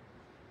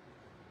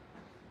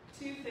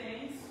 Two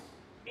things.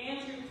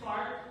 Andrew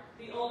Clark,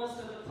 the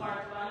oldest of the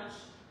Clark bunch,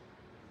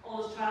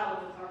 oldest child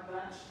of the Clark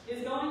bunch,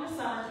 is going to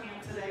summer camp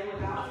today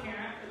without a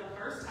parent for the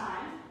first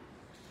time.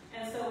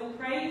 And so we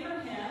prayed for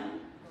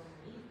him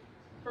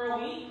for a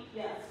week,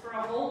 yes, for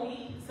a whole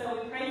week.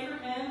 So we prayed for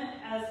him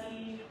as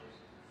he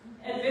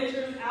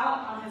adventures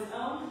out on his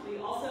own. We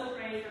also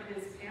prayed for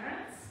his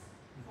parents,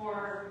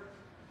 for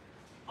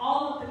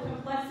all of the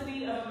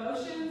complexity of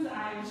emotions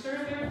I'm sure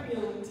they're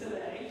feeling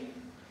today.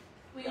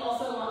 We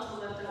also want to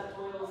lift up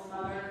Doyle's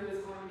mother, who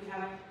is going to be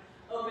having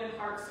open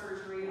heart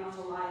surgery on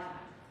July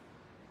 9th.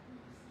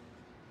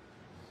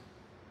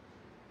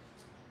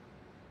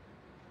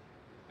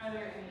 Are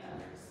there any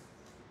others?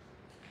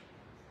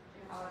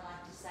 I would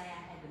like to say I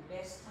had the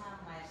best time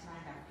last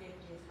night, our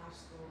 50th high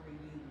school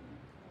reunion.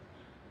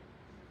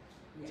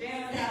 Yes.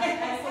 Janice had an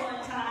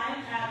excellent time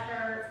at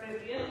her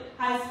 50th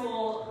high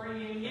school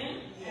reunion,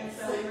 and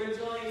so we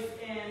rejoice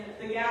in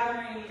the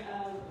gathering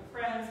of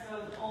friends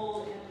of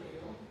old and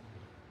new.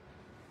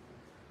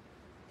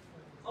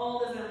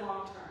 Old is in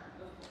long term, of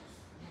course.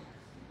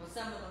 Well,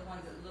 some of the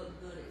ones that look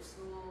good at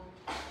school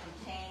and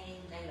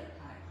tanning, they look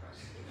kind of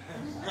crusty.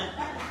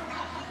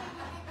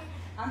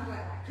 I'm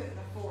glad I couldn't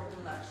afford the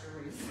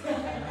luxuries.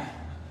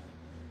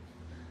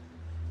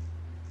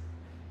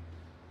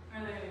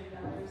 Are there any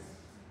others?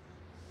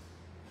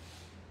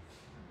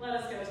 Let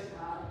us go to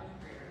God in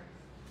prayer.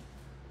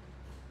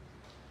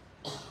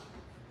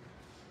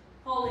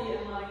 Holy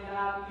and loving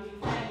God, we give you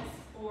thanks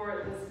for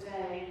this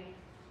day,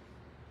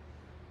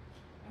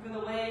 and for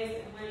the ways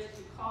in which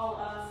you call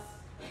us,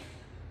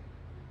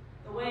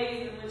 the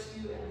ways in which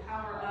you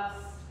empower us,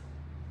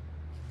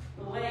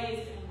 the ways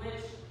in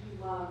which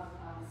you love us.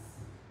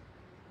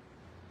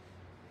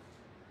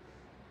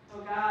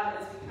 Oh God,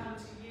 as we come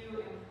to you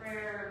in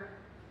prayer,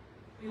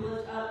 we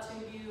lift up to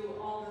you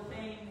all the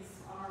things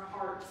on our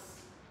hearts.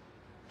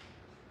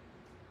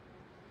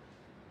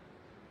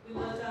 We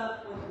lift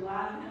up with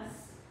gladness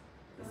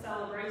the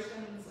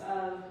celebrations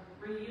of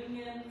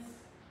reunions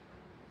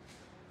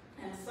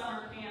and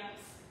summer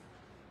camps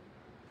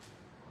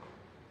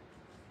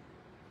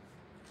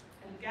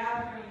and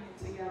gathering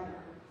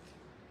together.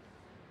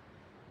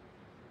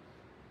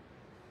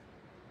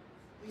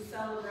 We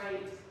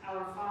celebrate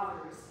our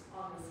fathers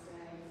on this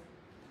day.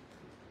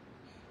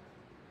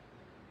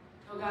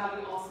 Oh God,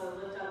 we also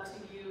lift up to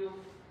you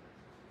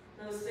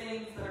those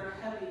things that are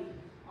heavy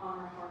on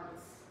our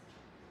hearts.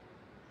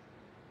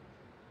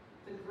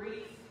 The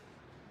grief,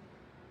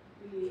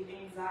 the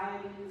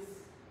anxieties,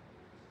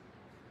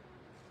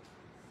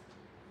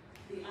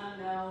 the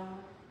unknown.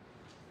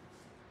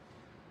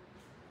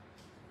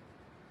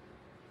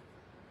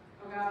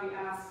 Oh God, we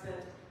ask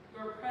that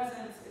your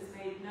presence is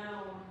made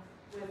known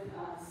with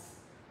us.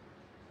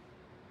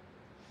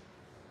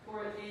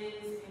 For it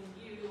is in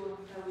you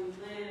that we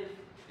live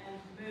and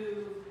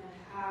move and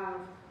have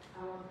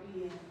our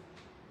being.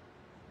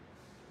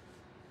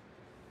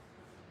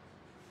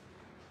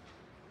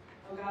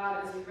 Oh God,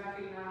 as we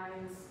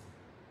recognize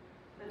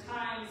the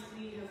times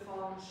we have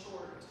fallen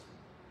short,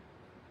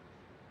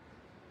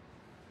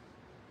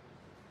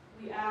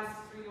 we ask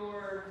for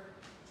your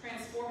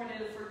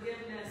transformative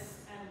forgiveness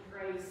and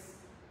grace,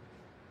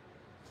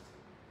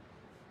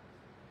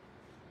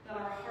 that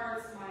our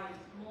hearts might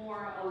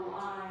more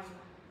align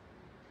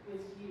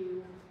with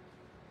you.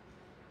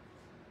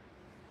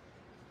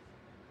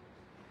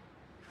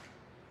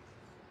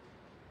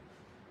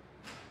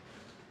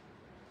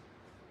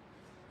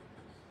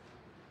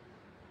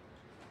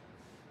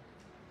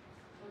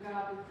 Oh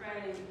God, we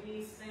pray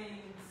these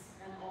things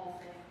and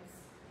all things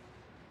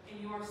in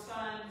your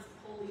Son's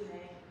holy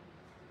name,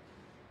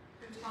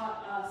 who taught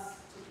us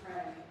to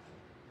pray.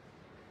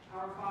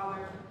 Our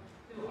Father,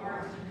 who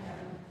art in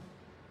heaven,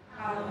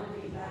 hallowed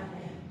be thy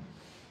name.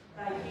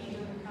 Thy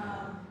kingdom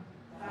come,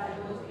 thy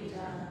will be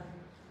done,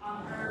 on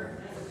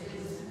earth as it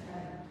is in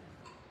heaven.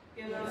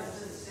 Give us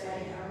this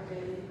day our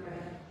daily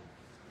bread,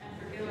 and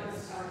forgive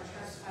us our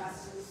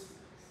trespasses,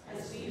 as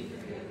we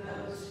forgive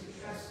those who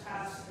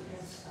trespass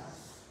against us.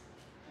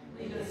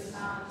 Lead us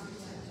not into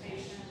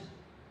temptation,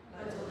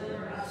 but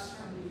deliver us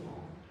from evil.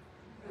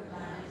 For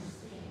thine is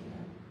the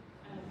kingdom,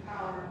 and the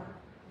power,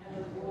 and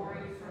the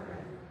glory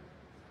forever.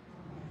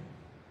 Amen.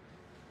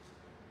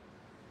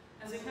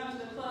 As we come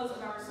to the close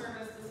of our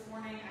service this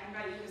morning, I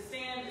invite you to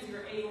stand as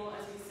you're able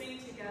as we sing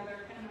together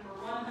hymn number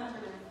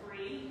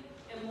 103.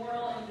 It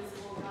immortal,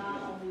 invisible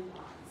God, only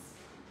wise.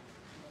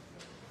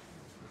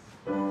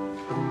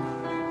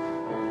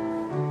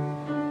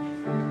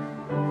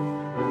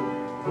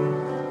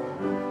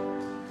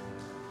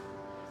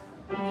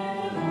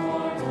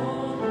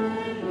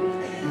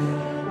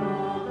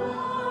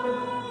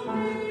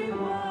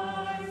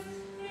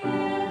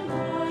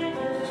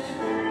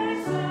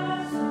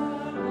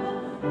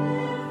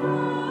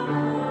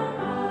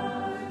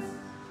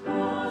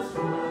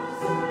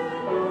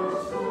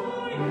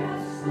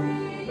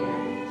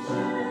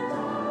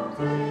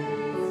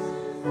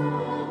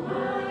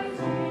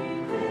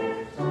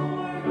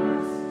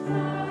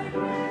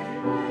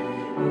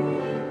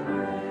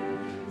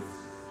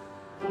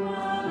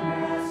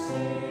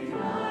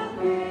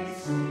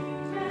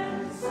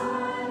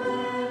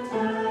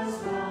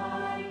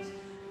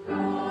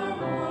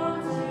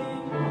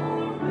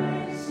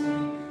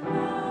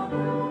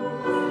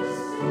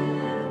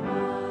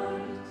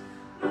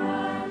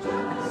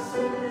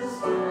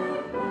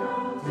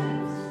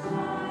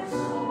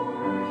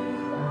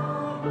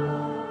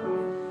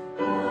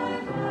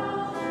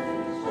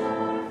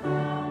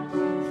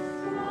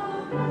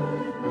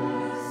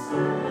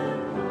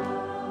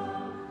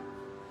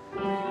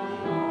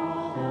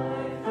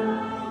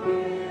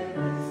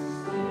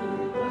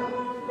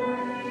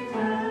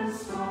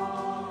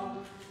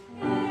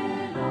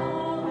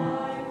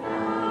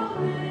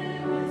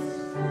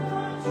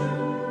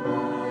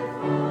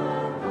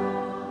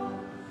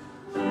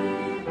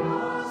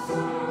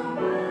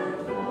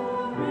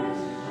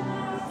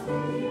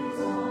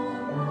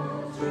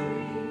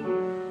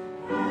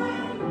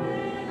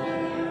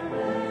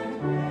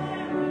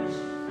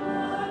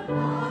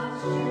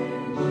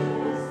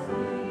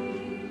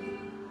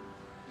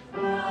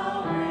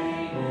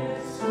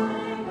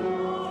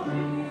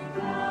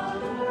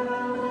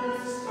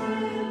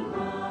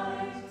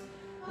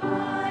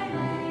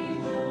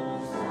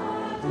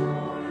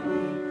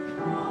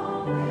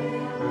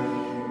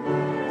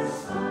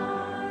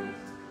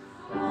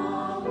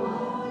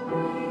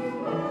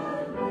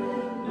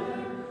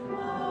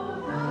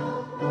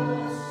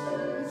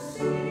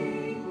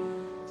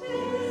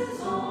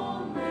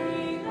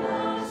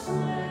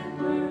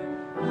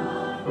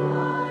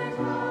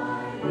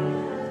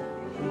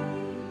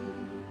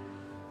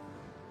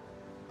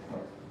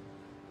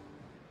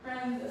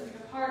 Friends, as we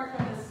depart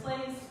from this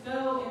place,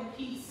 go in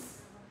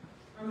peace,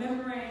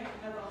 remembering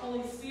that the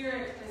Holy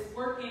Spirit is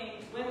working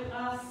with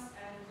us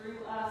and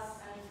through us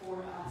and for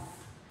us.